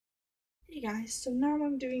Hey guys, so now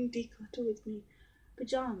I'm doing declutter with me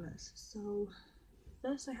pajamas. So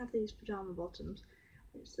first I have these pajama bottoms,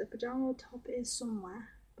 which the pajama top is somewhere,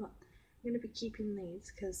 but I'm going to be keeping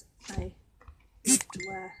these because I love to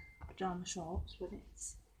wear pajama shorts when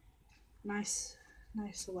it's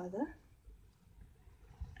nicer weather.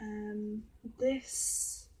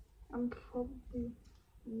 This I'm probably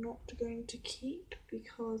not going to keep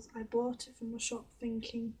because I bought it from a shop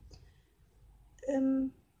thinking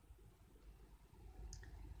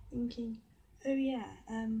oh yeah,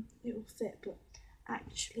 it will fit, but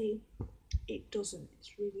actually it doesn't.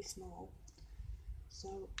 It's really small,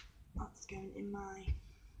 so that's going in my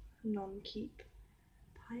non-keep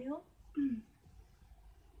pile.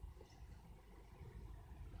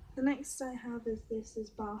 The next I have is this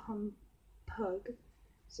is Baham Pug.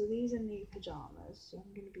 So these are new pajamas, so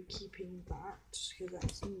I'm going to be keeping that because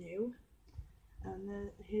that's new. And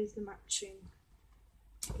then here's the matching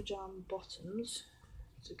pajama bottoms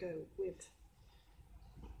to go with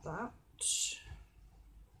that.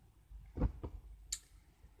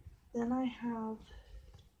 Then I have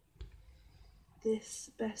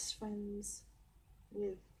this Best Friends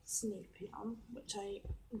with Snoopy on, which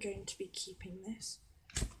I'm going to be keeping this.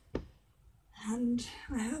 And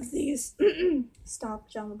I have these Star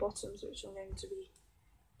Pajama Bottoms, which I'm going to be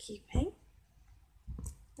keeping.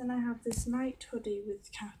 Then I have this night hoodie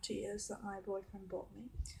with cat ears that my boyfriend bought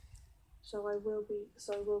me. So I will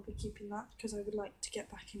be keeping that because I would like to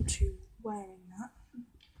get back into wearing that.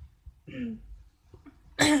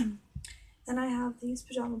 Then I have these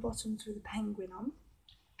pajama bottoms with a penguin on,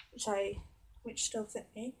 which still fit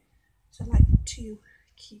me, so I'd like to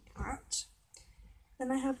keep that.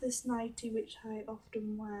 Then I have this nightie which I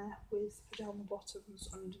often wear with pajama bottoms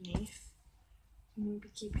underneath. I'm going to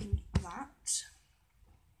be keeping that.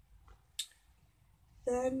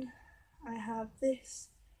 Then I have this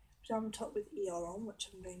pajama top with Eeyore on, which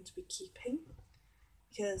I'm going to be keeping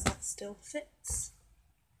because that still fits.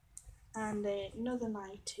 And another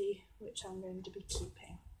nightie which I'm going to be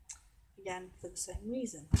keeping, again for the same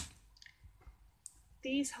reason.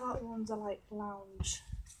 These heart ones are like lounge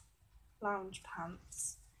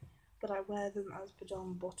pants, but I wear them as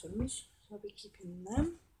pajama bottoms, so I'll be keeping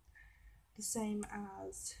them. The same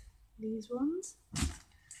as these ones.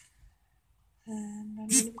 And I'm going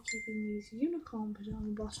to be keeping these unicorn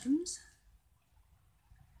pajama bottoms.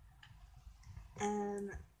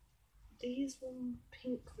 And these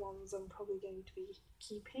pink ones I'm probably going to be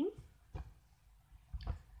keeping.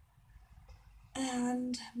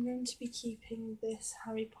 And I'm going to be keeping this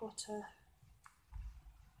Harry Potter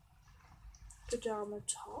pajama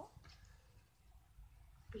top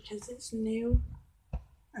because it's new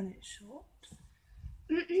and it's short.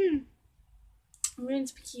 I'm going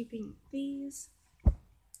to be keeping these.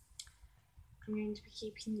 I'm going to be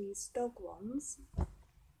keeping these dog ones. I'm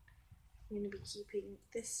going to be keeping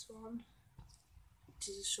this one, which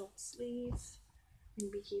is a short sleeve. I'm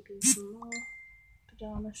going to be keeping some more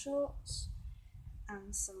pajama shorts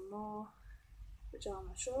and some more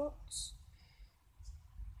pajama shorts.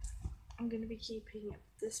 I'm going to be keeping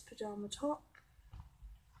this pajama top.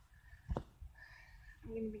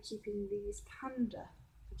 I'm going to be keeping these panda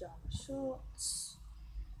pajama shorts.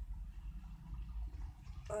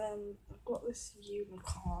 I've got this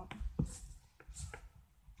unicorn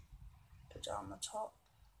pajama top,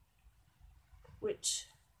 which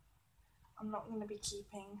I'm not going to be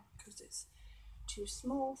keeping because it's too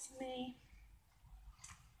small for me.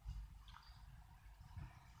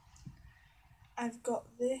 I've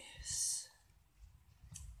got this,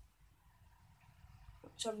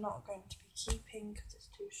 which I'm not going to be keeping because it's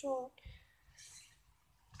too short.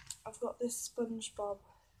 I've got this SpongeBob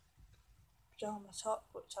pajama top,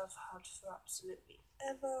 which I've had for absolutely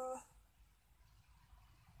ever.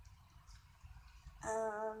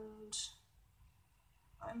 And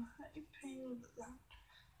I'm hoping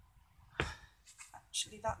that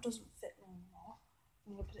actually that doesn't fit me anymore.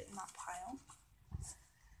 I'm going to put it in that pile.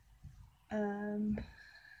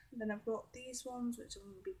 Then I've got these ones which I'm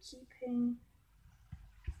going to be keeping.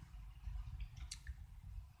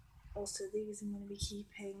 Also these I'm going to be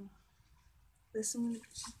keeping. This I'm going to be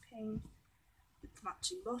keeping. With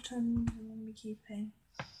matching bottoms I'm going to be keeping.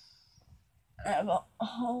 And I've got a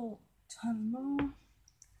whole ton more.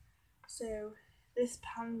 So this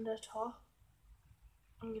panda top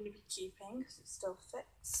I'm going to be keeping because it still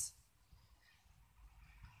fits.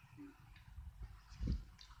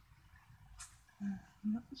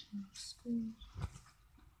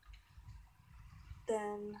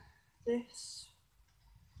 Then this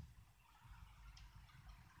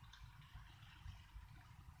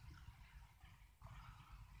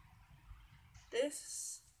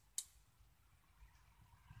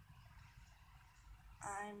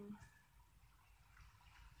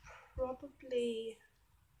probably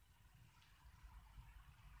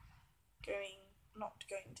not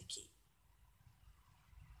going to keep.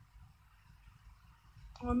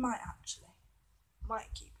 Or I might actually.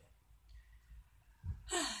 Might keep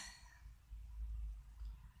it.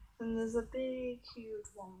 And there's a big,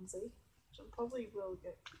 huge onesie, which I probably will be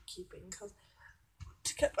keeping because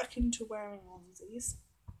to get back into wearing onesies.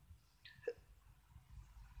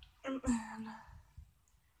 And then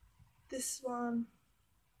this one.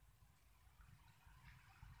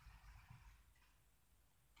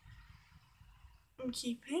 I'm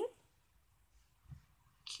keeping.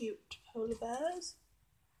 Cute polar bears.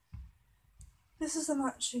 This is a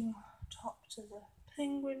matching top to the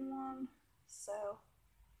penguin one, so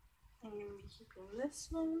I'm going to be keeping this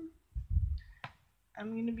one.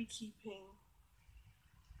 I'm going to be keeping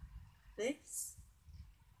this,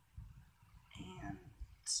 and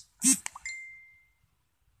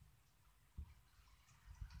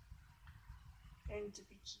I'm going to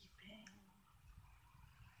be keeping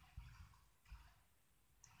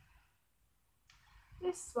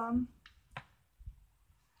this one.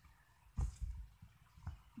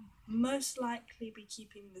 Most likely be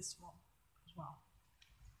keeping this one as well.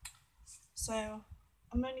 So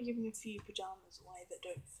I'm only giving a few pajamas away that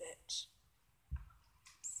don't fit.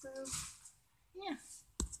 So yeah.